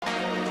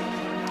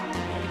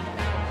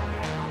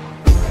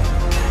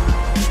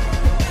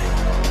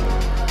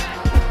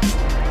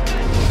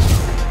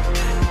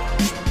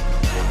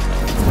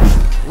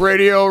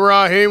Radio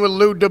Raheem with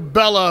Lou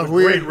DiBella.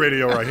 Great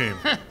Radio Raheem.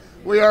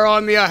 We are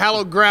on the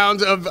hallowed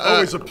grounds of...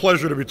 Always a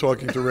pleasure to be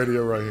talking to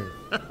Radio Raheem.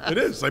 It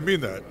is. I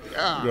mean that.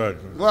 Yeah.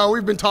 Well,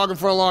 we've been talking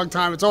for a long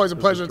time. It's always a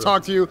pleasure to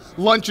talk to you.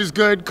 Lunch is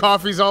good.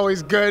 Coffee's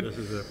always good.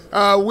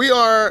 We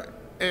are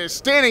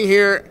standing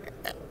here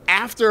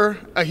after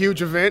a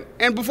huge event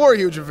and before a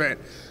huge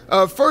event.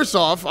 First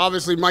off,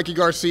 obviously, Mikey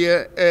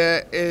Garcia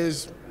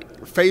is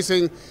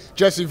facing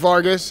Jesse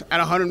Vargas at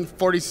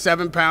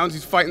 147 pounds.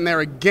 He's fighting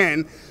there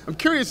again. I'm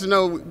curious to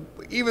know,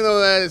 even though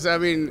that is, I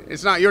mean,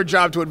 it's not your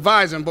job to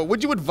advise him, but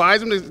would you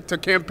advise him to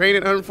campaign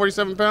at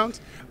 147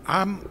 pounds?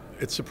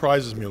 It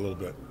surprises me a little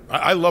bit.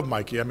 I love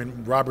Mikey. I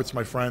mean, Robert's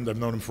my friend. I've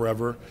known him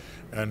forever,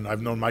 and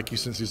I've known Mikey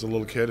since he's a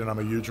little kid, and I'm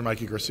a huge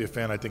Mikey Garcia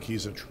fan. I think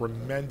he's a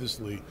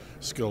tremendously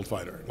skilled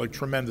fighter, like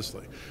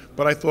tremendously.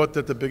 But I thought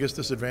that the biggest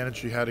disadvantage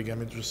he had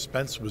against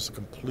Spence was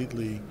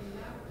completely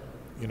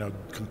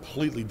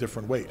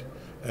different weight.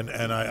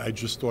 And I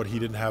just thought he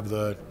didn't have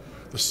the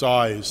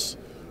size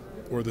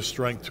or the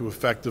strength to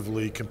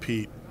effectively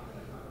compete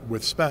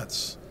with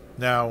Spence.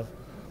 Now,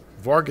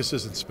 Vargas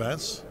isn't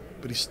Spence,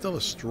 but he's still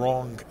a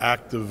strong,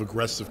 active,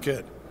 aggressive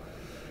kid.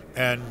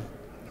 And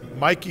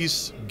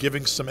Mikey's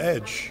giving some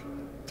edge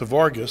to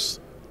Vargas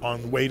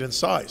on weight and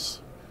size.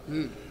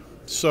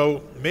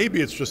 So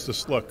maybe it's just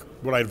this look.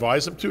 Would I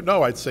advise him to?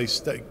 No, I'd say,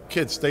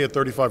 kid, stay at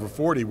 35 or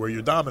 40 where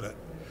you're dominant,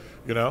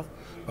 There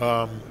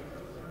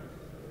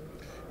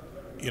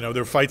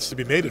are fights to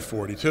be made at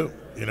 40 too,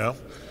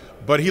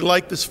 But he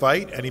liked this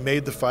fight, and he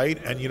made the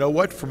fight. And you know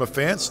what? From a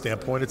fan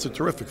standpoint, it's a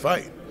terrific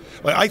fight.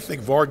 Like, I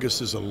think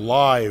Vargas is a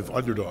live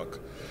underdog.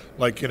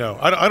 Like,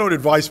 I don't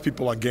advise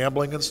people on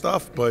gambling and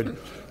stuff, but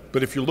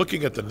if you're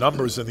looking at the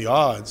numbers and the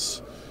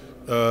odds,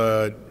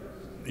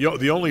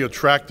 the only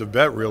attractive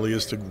bet really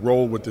is to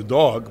roll with the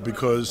dog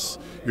because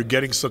you're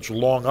getting such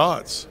long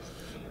odds.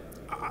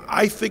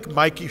 I think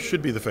Mikey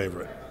should be the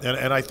favorite,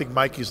 and I think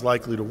Mikey's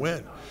likely to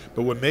win.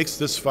 But what makes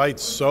this fight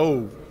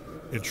so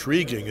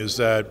intriguing is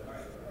that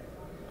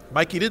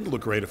Mikey didn't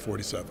look great at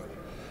 47.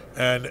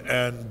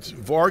 And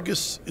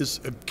Vargas is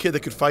a kid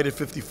that could fight at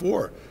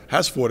 54,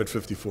 has fought at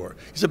 54.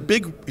 He's a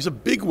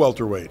big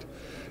welterweight.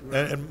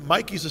 And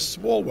Mikey's a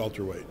small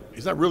welterweight.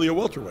 He's not really a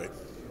welterweight.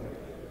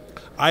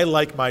 I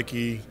like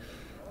Mikey.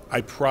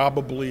 I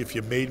probably, if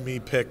you made me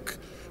pick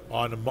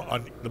on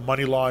the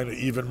money line or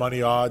even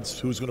money odds,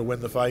 who's going to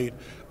win the fight,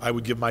 I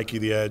would give Mikey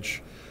the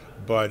edge.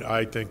 But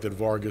I think that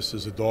Vargas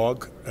is a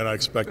dog, and I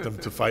expect him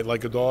to fight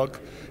like a dog,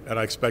 and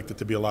I expect it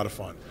to be a lot of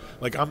fun.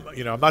 Like, I'm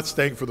not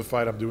staying for the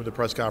fight. I'm doing the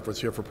press conference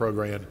here for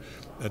Prograis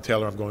and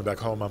Taylor. I'm going back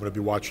home. I'm going to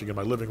be watching in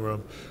my living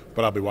room,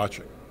 but I'll be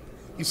watching.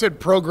 You said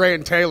Prograis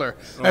and Taylor.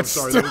 That's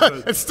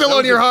it's still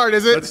on your heart,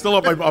 is it? It's still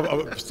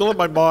on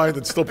my mind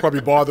and still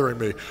probably bothering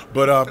me.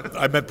 But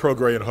I meant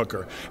Prograis and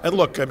Hooker. And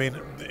look, I mean,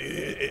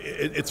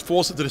 it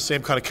falls into the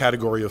same kind of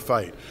category of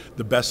fight,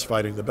 the best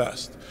fighting the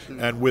best.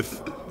 And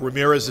with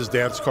Ramirez's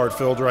dance card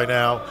filled right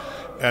now,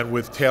 and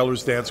with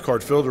Taylor's dance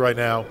card filled right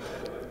now,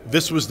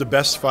 this was the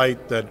best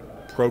fight that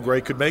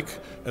Prograis could make,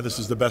 and this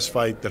is the best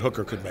fight that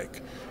Hooker could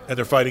make. And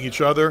they're fighting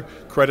each other.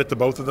 Credit to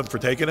both of them for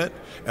taking it.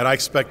 And I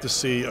expect to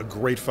see a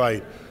great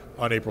fight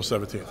on April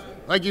 17th.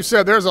 Like you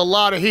said, there's a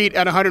lot of heat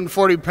at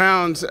 140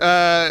 pounds.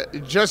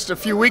 Just a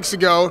few weeks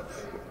ago,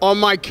 on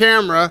my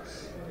camera,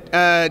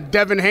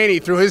 Devin Haney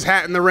threw his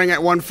hat in the ring at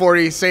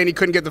 140, saying he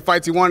couldn't get the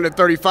fights he wanted at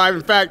 35.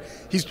 In fact,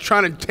 he's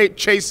trying to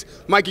chase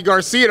Mikey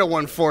Garcia to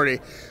 140.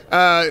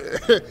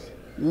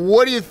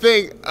 What do you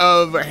think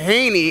of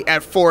Haney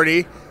at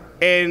 40?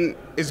 And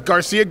is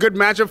Garcia a good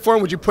matchup for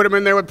him? Would you put him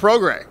in there with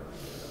Prograis?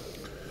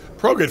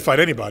 Prograis would fight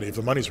anybody if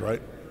the money's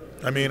right.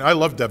 I mean, I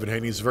love Devin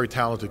Haney. He's a very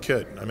talented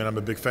kid. I mean, I'm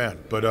a big fan.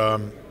 But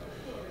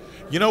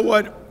you know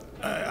what?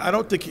 I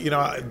don't think,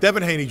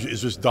 Devin Haney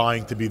is just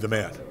dying to be the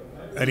man.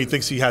 And he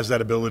thinks he has that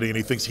ability, and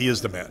he thinks he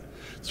is the man.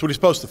 That's what he's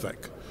supposed to think.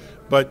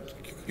 But,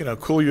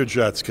 cool your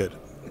jets, kid.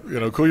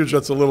 Cool your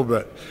jets a little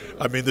bit.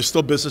 I mean, there's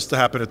still business to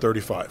happen at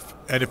 35.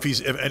 And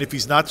if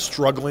he's not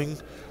struggling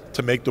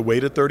to make the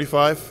weight at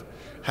 35,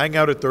 hang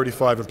out at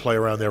 35 and play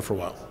around there for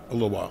a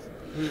little while.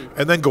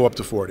 And then go up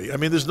to 40. I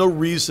mean, there's no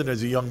reason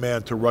as a young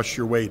man to rush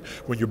your weight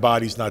when your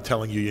body's not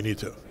telling you need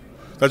to.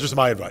 That's just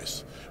my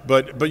advice.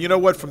 But you know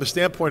what? From the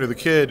standpoint of the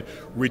kid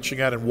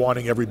reaching out and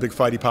wanting every big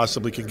fight he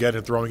possibly can get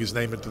and throwing his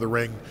name into the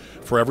ring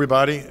for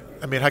everybody,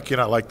 I mean, how can you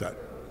not like that?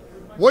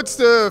 What's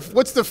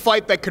the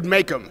fight that could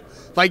make him?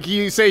 Like,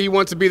 you say he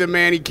wants to be the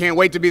man, he can't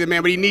wait to be the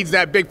man, but he needs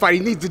that big fight.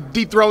 He needs to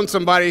dethrone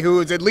somebody who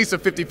is at least a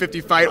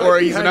 50-50 fight, or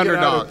he's an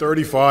underdog. Out at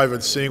 35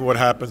 and seeing what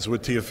happens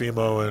with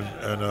Teofimo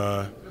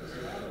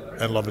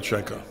and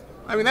Lomachenko.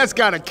 I mean, that's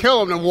got to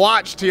kill him to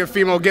watch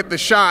Teofimo get the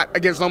shot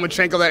against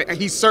Lomachenko that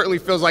he certainly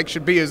feels like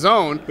should be his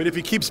own. But if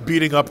he keeps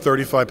beating up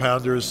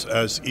 35-pounders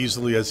as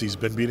easily as he's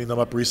been beating them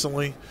up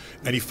recently,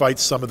 and he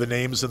fights some of the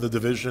names in the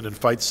division and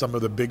fights some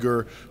of the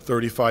bigger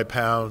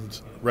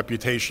 35-pound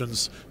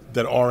reputations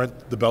that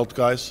aren't the belt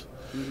guys,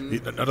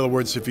 in other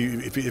words, if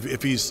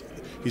he's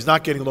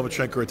not getting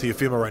Lomachenko or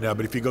Teofimo right now,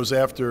 but if he goes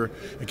after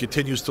and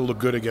continues to look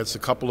good against a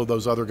couple of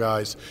those other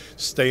guys,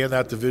 stay in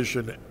that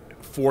division,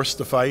 force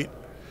the fight,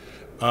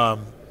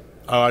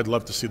 I'd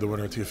love to see the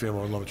winner of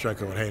Teofimo and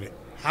Lomachenko and Haney.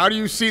 How do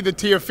you see the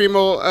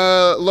Teofimo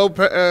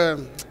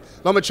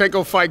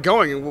Lomachenko fight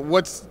going?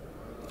 What's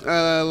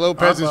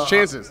Lopez's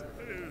chances?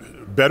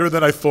 Better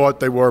than I thought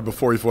they were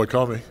before he fought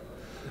Comey.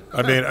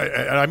 I mean,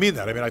 and I mean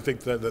that. I mean, I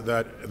think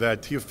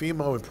that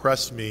Teofimo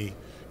impressed me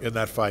in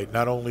that fight,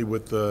 not only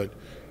with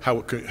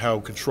how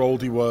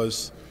controlled he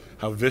was,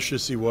 how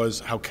vicious he was,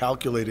 how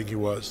calculating he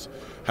was,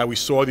 how he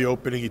saw the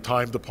opening, he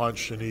timed the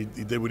punch, and he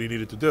did what he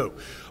needed to do.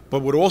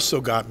 But what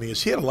also got me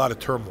is he had a lot of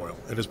turmoil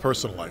in his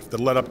personal life that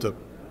led up to,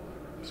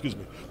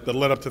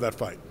 that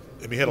fight.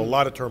 I mean, he had a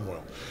lot of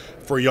turmoil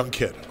for a young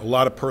kid, a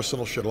lot of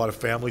personal shit, a lot of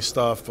family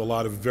stuff, a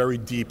lot of very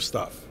deep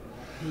stuff.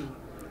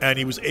 And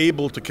he was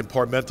able to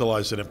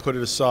compartmentalize it and put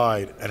it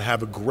aside and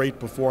have a great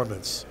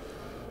performance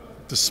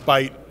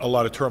despite a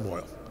lot of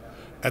turmoil.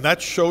 And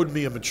that showed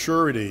me a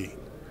maturity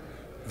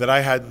that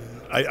I hadn't.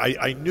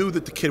 I knew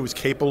that the kid was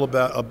capable of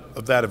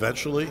that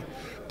eventually,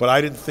 but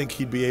I didn't think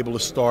he'd be able to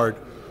start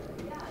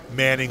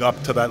manning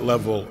up to that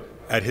level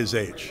at his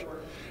age.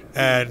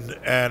 And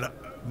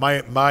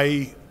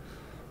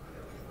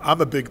I'm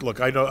a big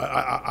look. I know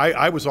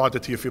I was on to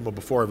Teofimo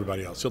before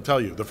everybody else. He'll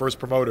tell you the first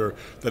promoter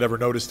that ever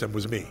noticed him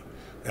was me,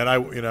 and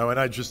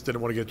I just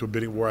didn't want to get into a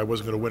bidding war. I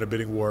wasn't going to win a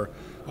bidding war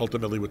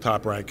ultimately with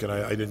Top Rank, and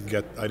I didn't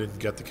get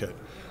the kid.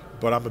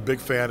 But I'm a big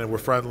fan, and we're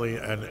friendly,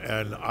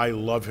 and I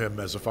love him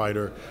as a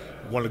fighter.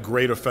 One of the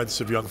great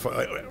offensive young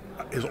fighters.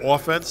 His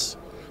offense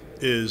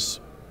is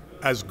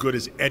as good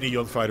as any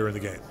young fighter in the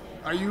game.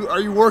 Are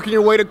you working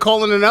your way to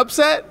calling an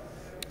upset?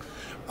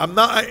 I'm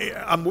not.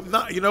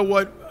 You know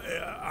what?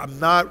 I'm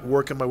not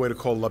working my way to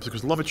call it upset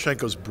because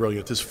Lomachenko's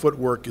brilliant. His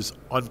footwork is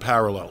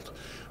unparalleled.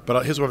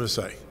 But here's what I'm going to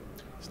say.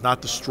 He's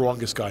not the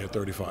strongest guy at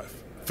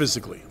 35,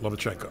 physically,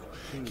 Lomachenko.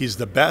 He's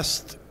the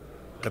best,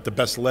 got the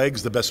best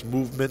legs, the best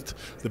movement,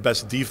 the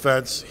best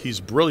defense. He's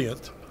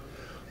brilliant.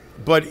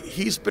 But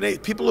he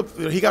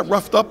got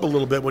roughed up a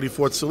little bit when he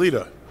fought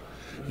Salida.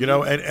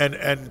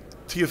 And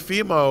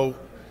Teofimo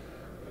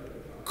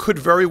could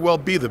very well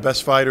be the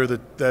best fighter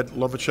that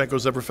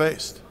Lomachenko's ever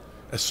faced.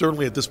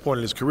 Certainly at this point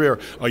in his career,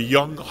 a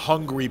young,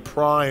 hungry,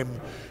 prime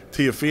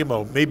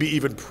Teofimo, maybe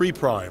even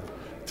pre-prime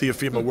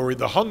Teofimo, where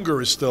the hunger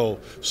is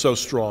still so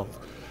strong.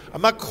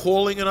 I'm not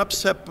calling an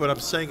upset, but I'm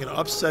saying an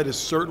upset is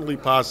certainly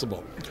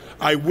possible.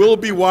 I will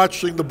be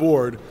watching the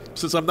board,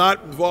 since I'm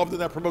not involved in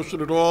that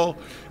promotion at all,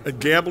 and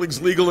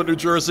gambling's legal in New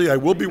Jersey. I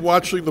will be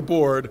watching the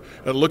board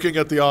and looking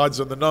at the odds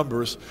and the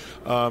numbers.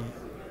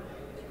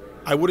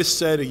 I would have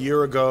said a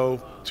year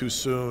ago, too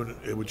soon,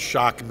 it would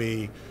shock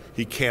me,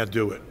 he can't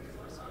do it.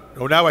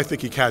 Oh, now I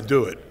think he can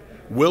do it.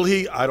 Will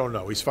he? I don't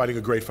know. He's fighting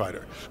a great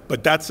fighter.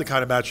 But that's the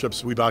kind of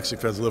matchups we boxing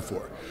fans live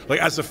for. Like,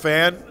 as a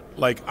fan,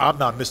 I'm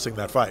not missing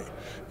that fight.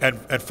 And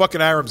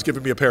fucking Aram's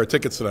giving me a pair of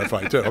tickets to that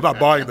fight, too. I'm not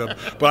buying them,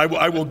 but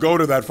I will go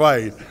to that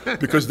fight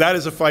because that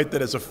is a fight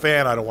that, as a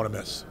fan, I don't want to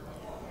miss.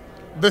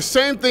 The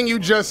same thing you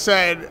just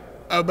said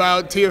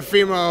about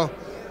Teofimo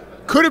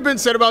could have been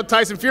said about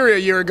Tyson Fury a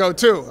year ago,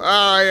 too.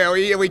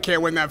 We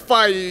can't win that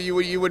fight.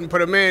 You wouldn't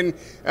put him in.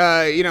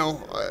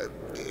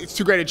 It's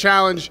too great a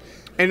challenge.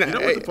 And you know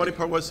what the funny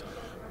part was?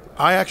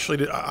 I actually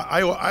did.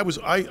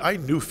 I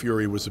knew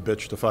Fury was a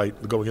bitch to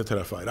fight going into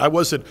that fight. I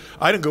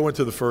didn't go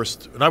into the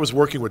first, and I was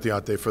working with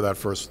Deontay for that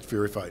first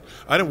Fury fight.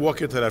 I didn't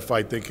walk into that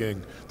fight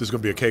thinking this is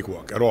going to be a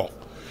cakewalk at all.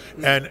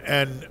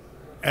 And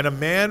a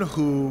man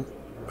who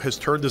has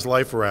turned his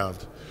life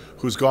around,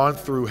 who's gone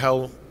through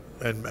hell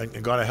and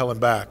gone to hell and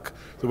back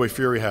the way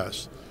Fury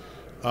has,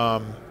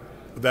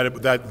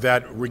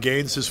 that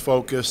regains his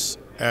focus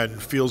and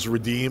feels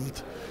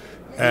redeemed,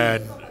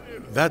 and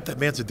that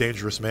man's a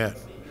dangerous man.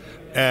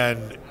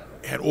 And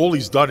all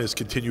he's done is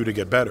continue to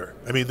get better.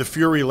 I mean, the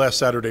Fury last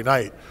Saturday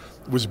night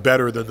was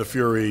better than the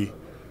Fury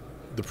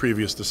the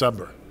previous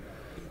December.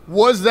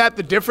 Was that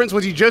the difference?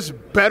 Was he just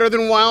better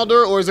than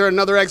Wilder, or is there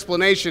another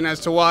explanation as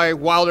to why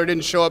Wilder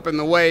didn't show up in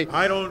the way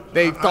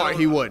they thought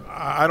he would?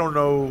 I don't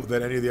know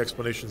that any of the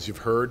explanations you've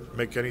heard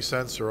make any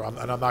sense, and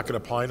I'm not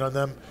going to opine on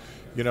them.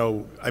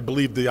 I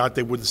believe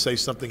Deontay wouldn't say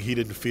something he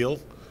didn't feel.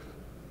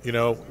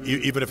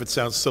 Even if it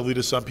sounds silly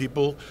to some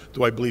people,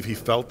 do I believe he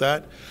felt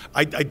that?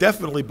 I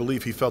definitely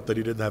believe he felt that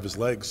he didn't have his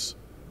legs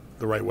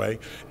the right way.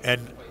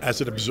 And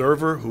as an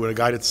observer, a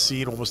guy that's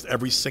seen almost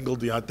every single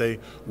Deontay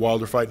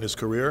Wilder fight in his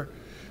career,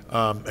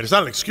 and it's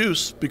not an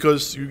excuse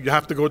because you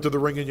have to go into the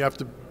ring and you have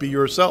to be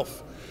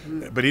yourself.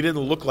 But he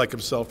didn't look like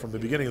himself from the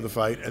beginning of the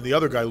fight, and the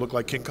other guy looked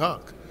like King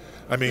Kong.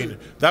 I mean,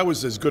 that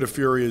was as good a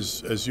Fury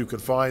as you can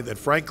find, and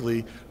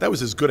frankly, that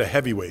was as good a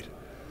heavyweight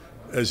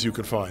as you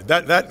can find.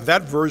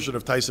 That version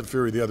of Tyson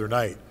Fury the other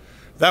night,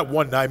 that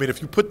one night, I mean,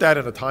 if you put that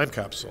in a time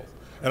capsule,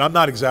 and I'm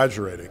not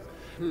exaggerating,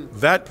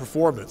 that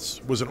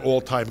performance was an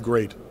all-time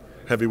great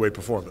heavyweight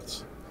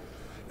performance.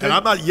 And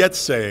I'm not yet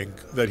saying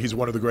that he's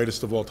one of the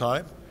greatest of all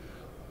time.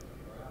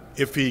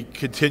 If he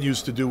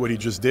continues to do what he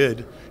just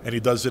did, and he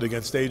does it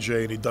against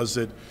AJ, and he does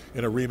it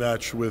in a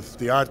rematch with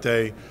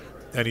Deontay,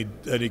 and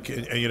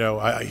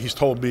he's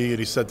told me and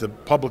he said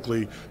that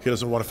publicly he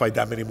doesn't want to fight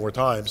that many more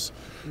times.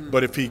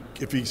 But if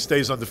he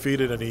stays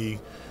undefeated and he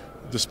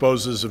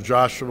disposes of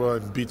Joshua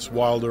and beats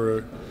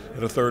Wilder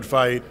in a third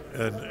fight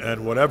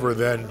and whatever,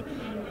 then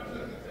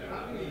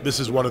this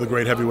is one of the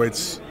great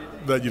heavyweights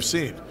that you've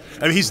seen.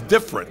 I mean, he's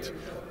different.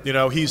 You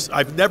know,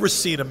 I've never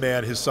seen a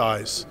man his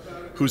size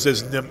who's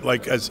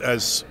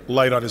as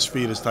light on his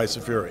feet as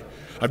Tyson Fury.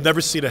 I've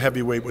never seen a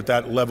heavyweight with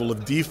that level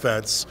of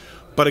defense,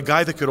 but a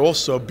guy that could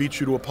also beat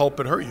you to a pulp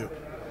and hurt you.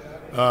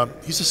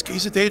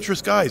 He's a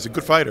dangerous guy. He's a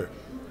good fighter.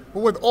 But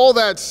with all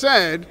that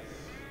said,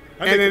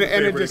 and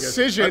a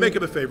decision, I make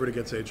him a favorite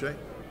against AJ.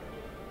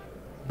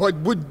 But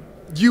would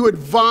you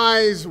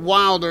advise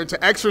Wilder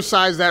to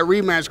exercise that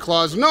rematch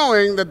clause,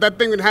 knowing that that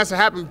thing has to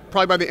happen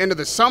probably by the end of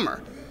the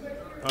summer?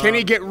 Can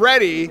he get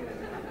ready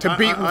to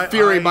beat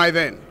Fury by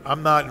then?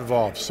 I'm not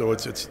involved, so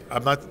it's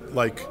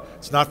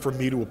not for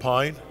me to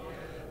opine.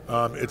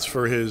 It's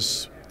for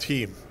his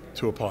team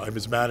to opine,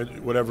 his manager,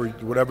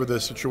 whatever the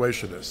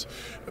situation is,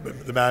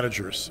 the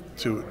managers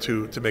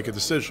to make a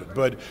decision.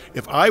 But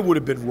if I would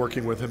have been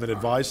working with him and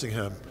advising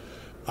him,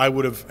 I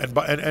would have. And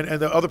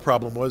the other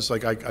problem was,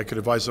 like, I could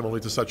advise him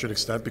only to such an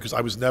extent because I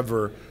was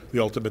never the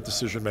ultimate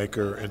decision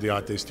maker in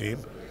Deontay's team.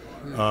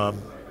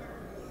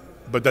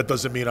 But that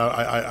doesn't mean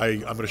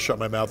I'm going to shut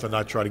my mouth and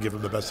not try to give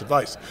him the best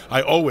advice.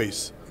 I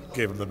always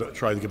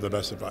tried to give him the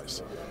best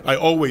advice. I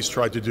always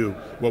tried to do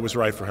what was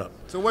right for him.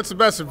 So what's the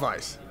best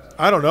advice?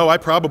 I don't know. I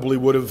probably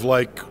would have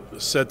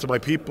said to my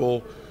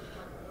people,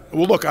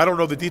 well, look, I don't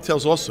know the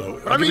details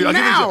also. I'll give you an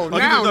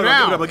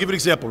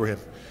example for him.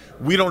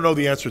 We don't know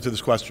the answer to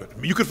this question.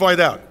 You could find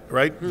out,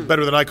 right?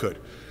 Better than I could.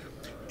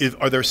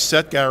 Are there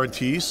set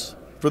guarantees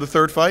for the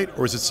third fight,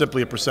 or is it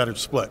simply a percentage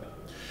split?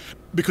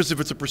 Because if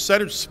it's a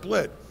percentage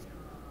split,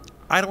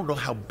 I don't know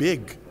how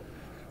big.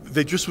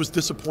 They just was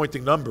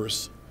disappointing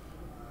numbers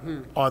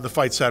on the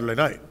fight Saturday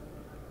night.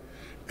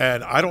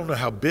 And I don't know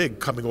how big,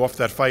 coming off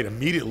that fight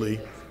immediately,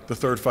 the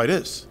third fight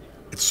is.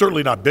 It's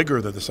certainly not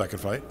bigger than the second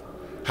fight.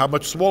 How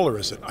much smaller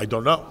is it? I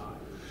don't know.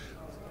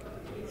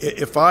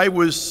 If I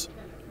was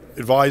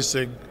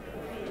advising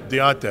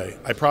Deontay,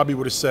 I probably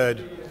would have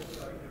said,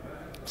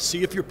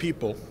 see if your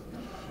people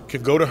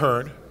can go to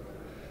Hearn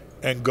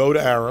and go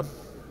to Aram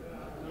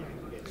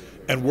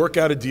and work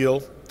out a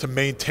deal to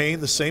maintain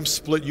the same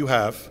split you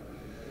have,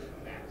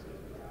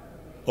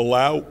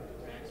 allow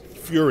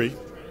Fury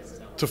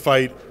to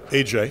fight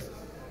AJ,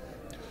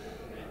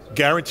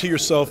 guarantee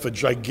yourself a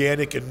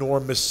gigantic,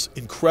 enormous,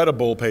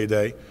 incredible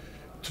payday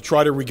to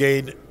try to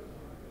regain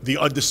the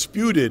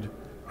undisputed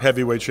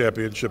heavyweight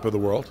championship of the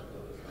world,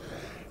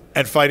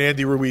 and fight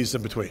Andy Ruiz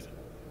in between.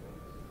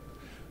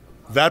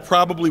 That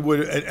probably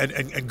would,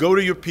 and go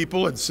to your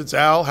people, and since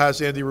Al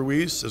has Andy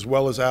Ruiz as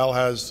well as Al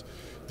has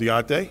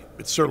Deontay,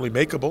 it's certainly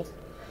makeable,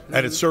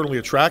 and it's certainly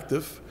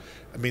attractive.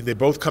 I mean, they're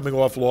both coming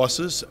off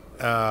losses,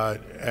 and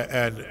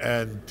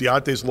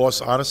Deontay's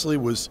loss, honestly,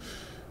 was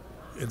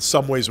in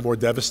some ways more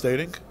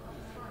devastating.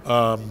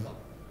 I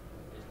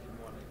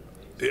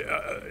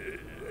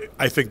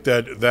think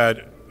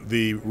that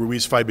the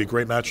Ruiz fight would be a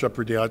great matchup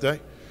for Deontay,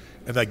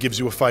 and that gives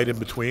you a fight in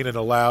between and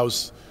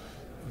allows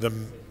the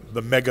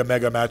mega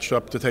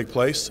matchup to take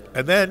place,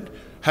 and then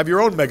have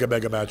your own mega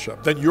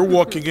matchup. Then you're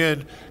walking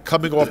in,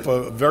 coming off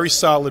a very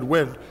solid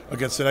win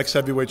against an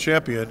ex-heavyweight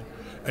champion,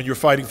 and you're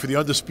fighting for the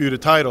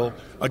undisputed title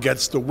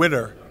against the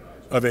winner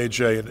of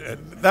AJ,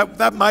 and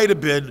that might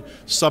have been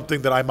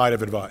something that I might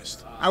have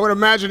advised. I would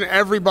imagine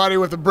everybody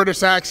with a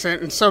British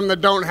accent and some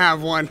that don't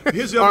have one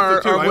Here's the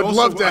other thing, too. would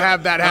love to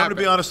have that happen. I'm going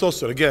to be honest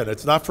also. Again,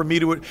 it's not for me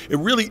to. It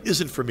really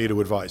isn't for me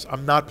to advise.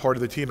 I'm not part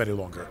of the team any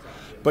longer.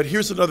 But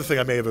here's another thing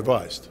I may have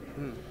advised.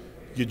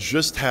 You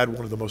just had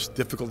one of the most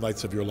difficult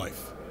nights of your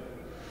life,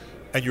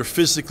 and you're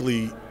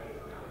physically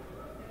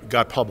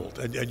got pummeled,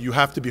 and you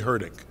have to be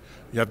hurting.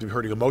 You have to be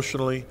hurting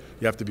emotionally.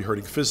 You have to be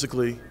hurting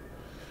physically.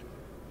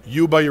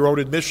 You, by your own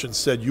admission,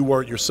 said you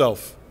weren't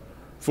yourself.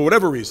 For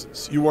whatever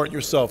reasons, you weren't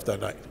yourself that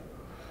night.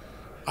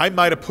 I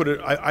might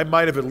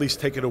have at least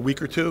taken a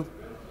week or two.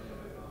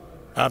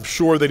 I'm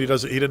sure that he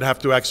didn't have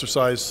to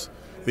exercise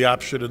the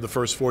option in the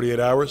first 48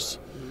 hours.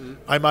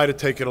 I might have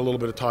taken a little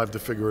bit of time to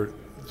figure it,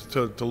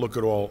 to look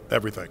at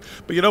everything.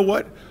 But you know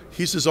what?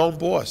 He's his own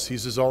boss.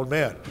 He's his own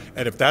man.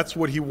 And if that's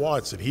what he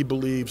wants, and he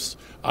believes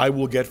I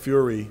will get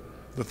Fury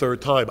the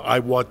third time, I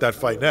want that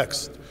fight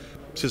next,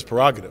 it's his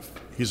prerogative.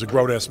 He's a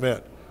grown-ass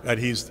man. And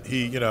he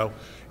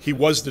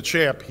was the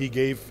champ.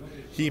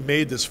 He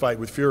made this fight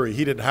with Fury.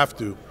 He didn't have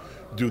to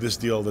do this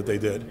deal that they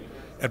did.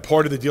 And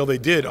part of the deal they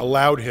did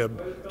allowed him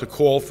to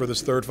call for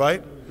this third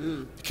fight.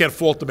 You can't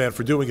fault the man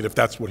for doing it if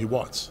that's what he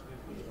wants.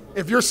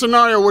 If your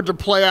scenario were to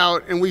play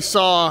out and we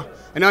saw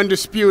an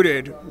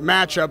undisputed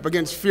matchup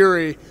against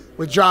Fury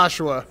with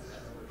Joshua,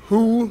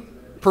 who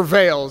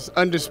prevails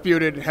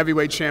undisputed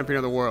heavyweight champion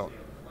of the world?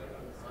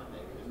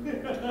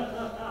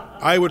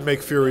 I would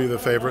make Fury the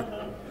favorite.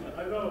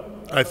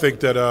 I think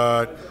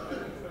that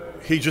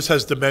he just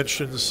has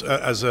dimensions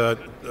as a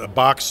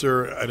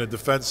boxer and a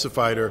defensive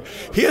fighter.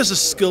 He has a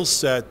skill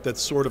set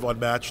that's sort of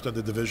unmatched in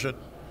the division.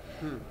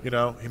 You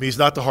know, I mean, he's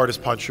not the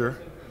hardest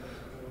puncher,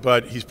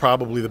 but he's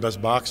probably the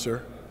best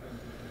boxer.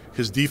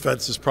 His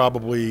defense is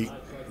probably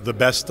the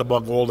best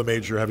among all the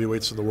major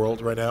heavyweights in the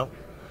world right now.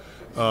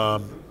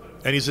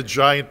 And he's a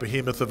giant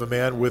behemoth of a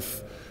man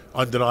with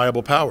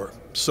undeniable power.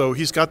 So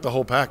he's got the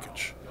whole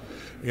package.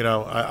 You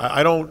know,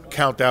 I don't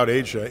count out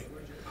AJ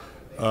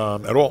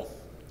at all,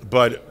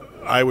 but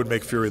I would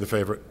make Fury the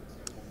favorite.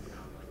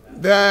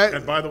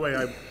 And by the way,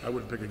 I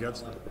wouldn't pick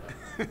against him.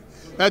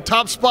 That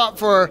top spot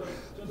for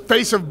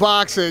face of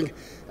boxing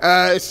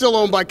is still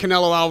owned by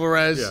Canelo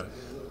Alvarez. Yeah.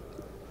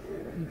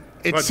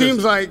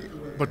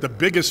 But the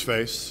biggest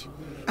face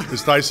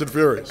is Tyson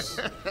Fury's.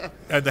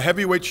 And the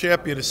heavyweight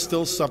champion is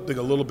still something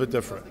a little bit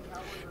different.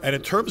 And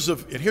in terms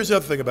of, and here's the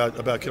other thing about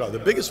Canelo, the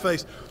biggest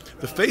face,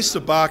 the face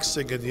of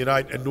boxing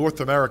in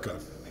North America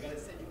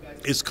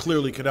is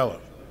clearly Canelo.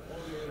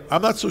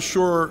 I'm not so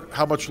sure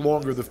how much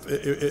longer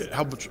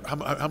how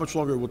much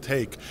longer it will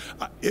take.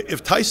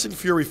 If Tyson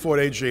Fury fought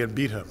AJ and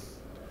beat him,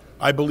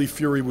 I believe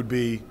Fury would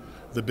be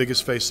the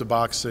biggest face of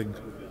boxing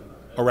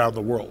around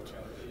the world,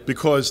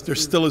 because there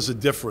still is a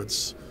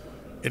difference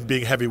in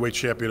being heavyweight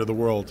champion of the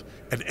world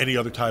and any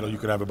other title you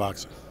could have in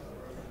boxing.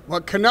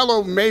 Well,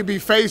 Canelo may be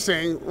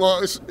facing,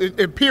 well, it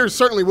appears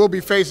certainly will be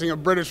facing a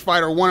British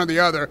fighter, one or the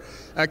other,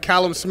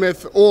 Callum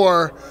Smith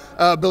or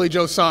Billy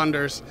Joe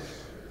Saunders.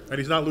 And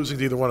he's not losing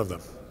to either one of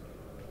them.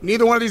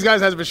 Neither one of these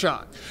guys has a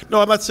shot.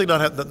 No, I'm not saying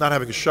not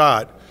having a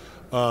shot.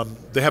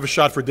 They have a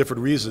shot for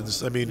different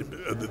reasons. I mean,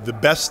 the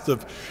best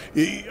of,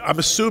 I'm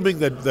assuming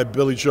that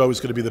Billy Joe is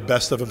going to be the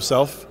best of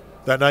himself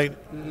that night,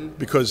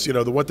 because, you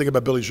know, the one thing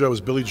about Billy Joe is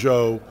Billy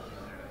Joe,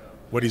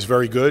 when he's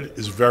very good,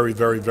 is very,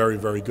 very, very,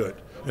 very good.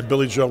 And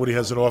Billy Joe, when he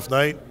has an off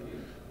night,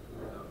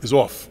 is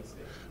off.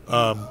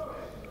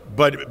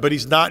 But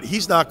he's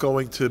not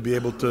going to be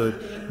able to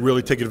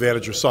really take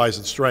advantage of size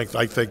and strength.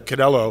 I think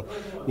Canelo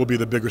will be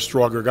the bigger,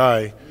 stronger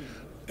guy,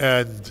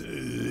 and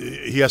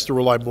he has to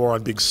rely more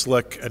on being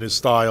slick and his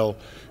style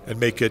and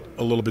make it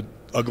a little bit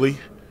ugly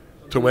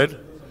to win.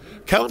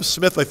 Callum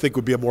Smith, I think,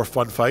 would be a more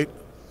fun fight.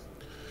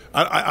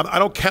 I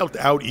don't count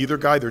out either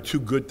guy. They're too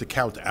good to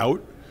count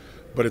out,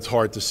 but it's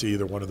hard to see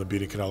either one of them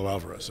beating Canelo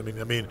Alvarez. I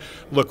mean,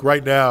 look,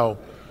 right now,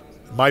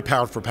 my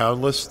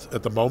pound-for-pound list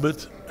at the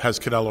moment has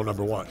Canelo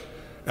number one.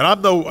 And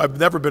I've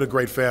never been a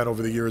great fan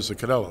over the years of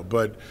Canelo,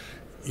 but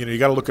you know, you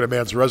got to look at a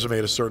man's resume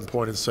at a certain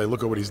point and say,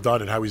 look at what he's done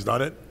and how he's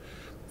done it.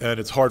 And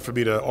it's hard for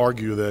me to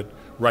argue that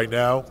right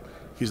now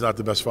he's not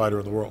the best fighter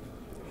in the world.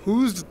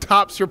 Who's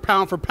tops your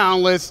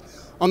pound-for-pound list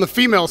on the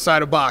female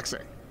side of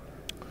boxing?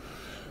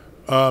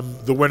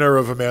 The winner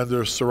of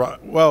Amanda Serrano.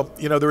 Well,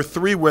 you know, there are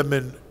three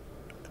women.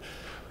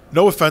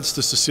 No offense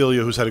to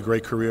Cecilia, who's had a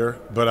great career,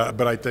 but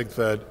I think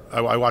that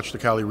I watched the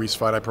Callie Reese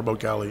fight. I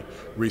promote Callie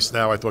Reese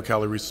now. I thought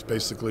Callie Reese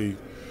basically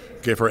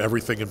gave her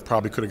everything and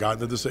probably could have gotten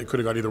to this. It could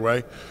have gone either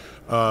way.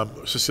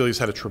 Cecilia's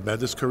had a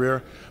tremendous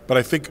career, but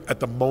I think at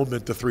the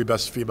moment the three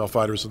best female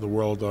fighters in the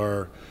world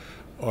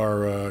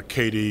are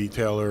Katie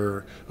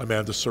Taylor,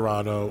 Amanda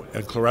Serrano,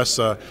 and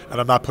Claressa,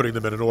 and I'm not putting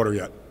them in an order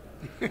yet.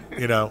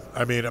 You know,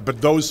 I mean,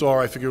 but those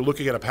are, I think you're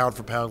looking at a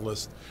pound-for-pound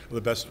list of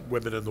the best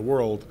women in the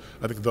world.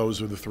 I think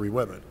those are the three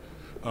women.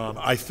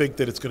 I think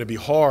that it's going to be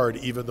hard,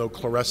 even though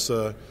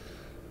Claressa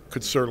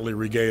could certainly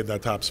regain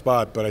that top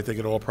spot, but I think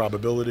in all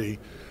probability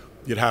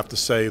you'd have to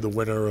say the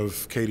winner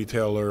of Katie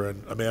Taylor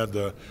and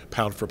Amanda,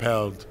 pound for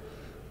pound,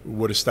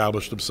 would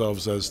establish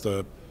themselves as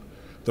the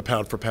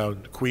pound for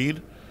pound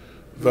queen,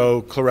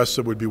 though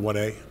Claressa would be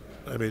 1A.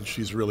 I mean,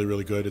 she's really,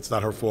 really good. It's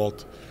not her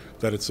fault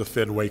that it's a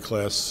thin weight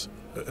class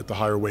at the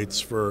higher weights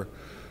for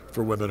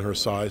women her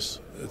size.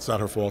 It's not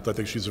her fault. I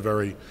think she's a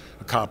very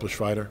accomplished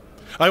fighter.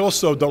 I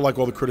also don't like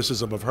all the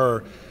criticism of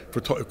her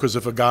because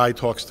if a guy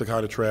talks the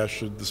kind of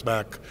trash and the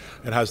smack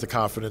and has the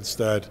confidence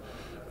that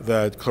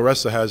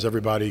Claressa has,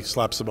 everybody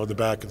slaps him on the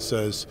back and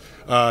says,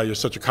 "You're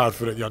such a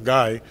confident young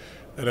guy,"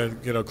 and then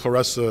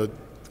Claressa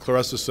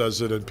says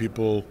it, and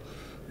people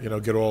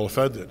get all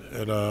offended.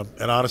 And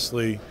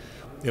honestly,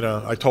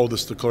 I told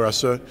this to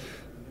Claressa: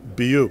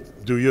 "Be you,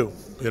 do you,"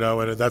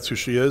 and that's who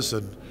she is,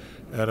 and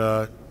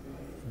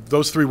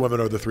those three women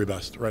are the three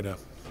best right now.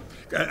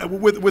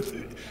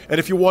 And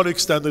if you want to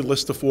extend the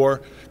list to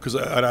four, because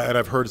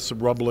I've heard some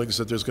rumblings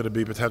that there's going to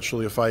be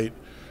potentially a fight,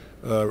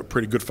 a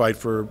pretty good fight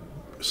for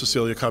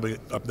Cecilia coming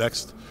up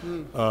next.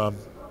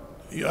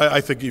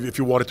 I think if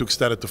you wanted to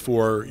extend it to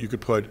four, you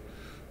could put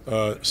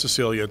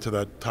Cecilia into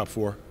that top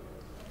four.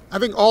 I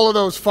think all of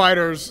those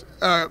fighters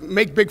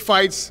make big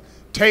fights.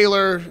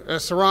 Taylor,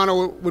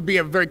 Serrano would be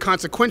a very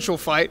consequential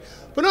fight,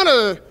 but not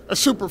a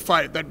super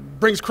fight that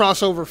brings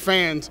crossover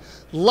fans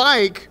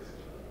like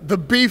the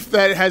beef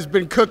that has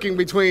been cooking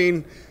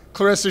between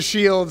Claressa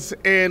Shields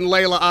and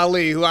Layla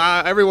Ali, who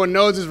everyone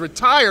knows is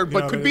retired,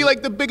 but could be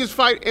like the biggest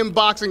fight in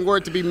boxing were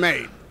it to be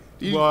made.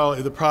 Well,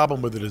 the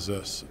problem with it is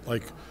this: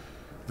 like,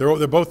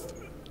 they're both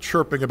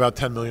chirping about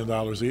 $10 million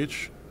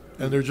each,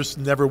 and there just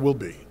never will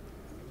be.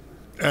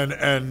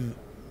 And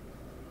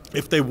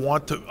if they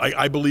want to,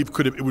 I believe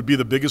it would be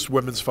the biggest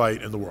women's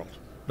fight in the world,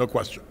 no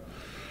question,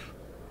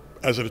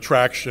 as an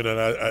attraction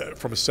and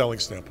from a selling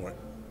standpoint.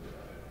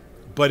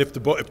 But if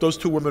those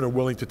two women are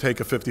willing to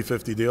take a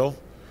 50-50 deal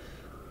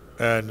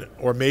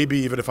or maybe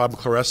even if I'm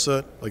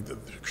Claressa, like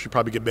she'd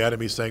probably get mad at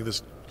me saying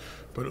this,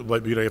 but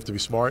like, you have to be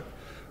smart.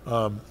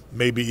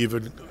 Maybe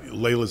even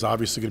Layla's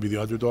obviously going to be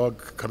the underdog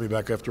coming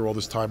back after all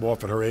this time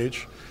off at her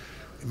age.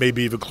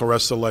 Maybe even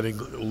Claressa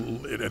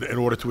in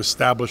order to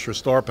establish her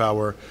star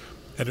power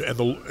and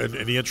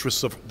the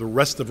interests of the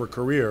rest of her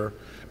career,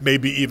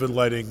 maybe even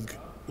letting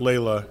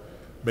Layla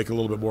make a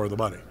little bit more of the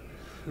money.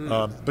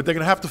 But they're going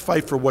to have to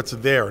fight for what's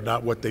there,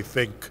 not what they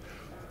think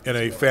in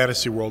a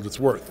fantasy world it's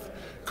worth,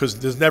 because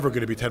there's never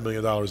going to be $10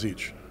 million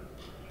each.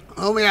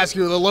 Let me ask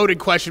you a loaded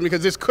question,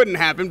 because this couldn't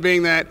happen,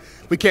 being that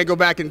we can't go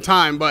back in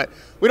time. But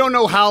we don't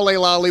know how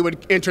Layla Ali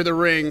would enter the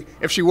ring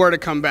if she were to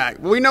come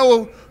back. But we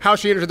know how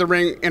she entered the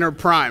ring in her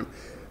prime.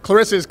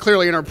 Claressa is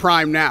clearly in her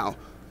prime now.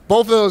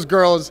 Both of those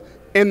girls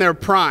in their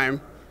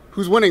prime,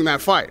 who's winning that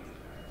fight?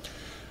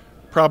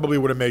 Probably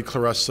would have made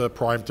Claressa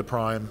prime to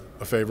prime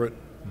a favorite,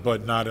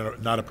 but not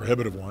a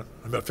prohibitive one.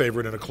 I'm a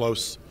favorite in a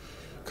close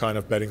kind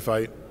of betting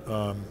fight.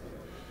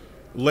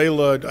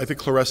 Layla, I think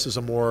Claressa is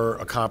a more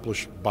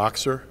accomplished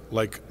boxer,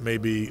 like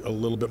maybe a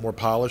little bit more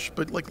polished,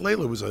 but like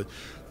Layla was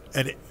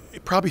and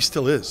it probably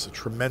still is, a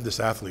tremendous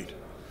athlete.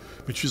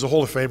 I mean, she's a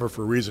Hall of Famer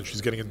for a reason.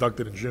 She's getting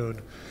inducted in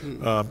June.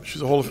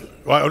 She's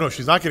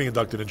she's not getting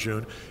inducted in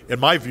June.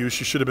 In my view,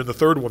 she should have been the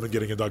third woman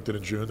getting inducted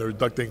in June. They're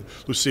inducting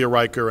Lucia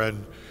Riker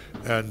and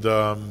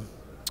the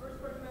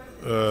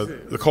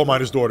coal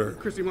miner's daughter,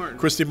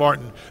 Christy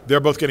Martin. They're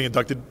both getting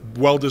inducted,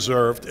 well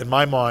deserved. In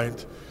my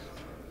mind,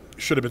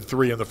 should have been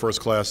 3 in the first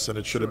class, and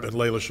it should have been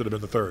Layla should have been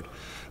the third.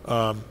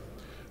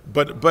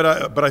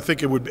 But I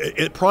think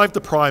prime to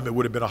prime, it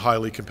would have been a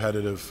highly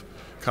competitive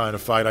kind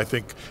of fight. I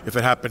think if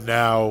it happened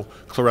now,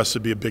 Claressa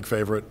would be a big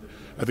favorite.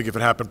 I think if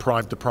it happened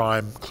prime to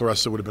prime,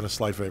 Claressa would have been a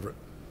slight favorite.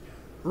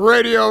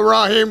 Radio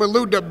Raheem with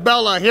Lou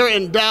DiBella here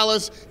in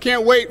Dallas.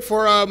 Can't wait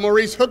for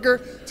Maurice Hooker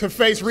to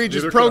face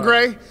Regis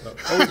Prograis. No.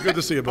 Always good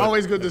to see you, buddy.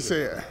 Always good to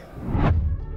see you.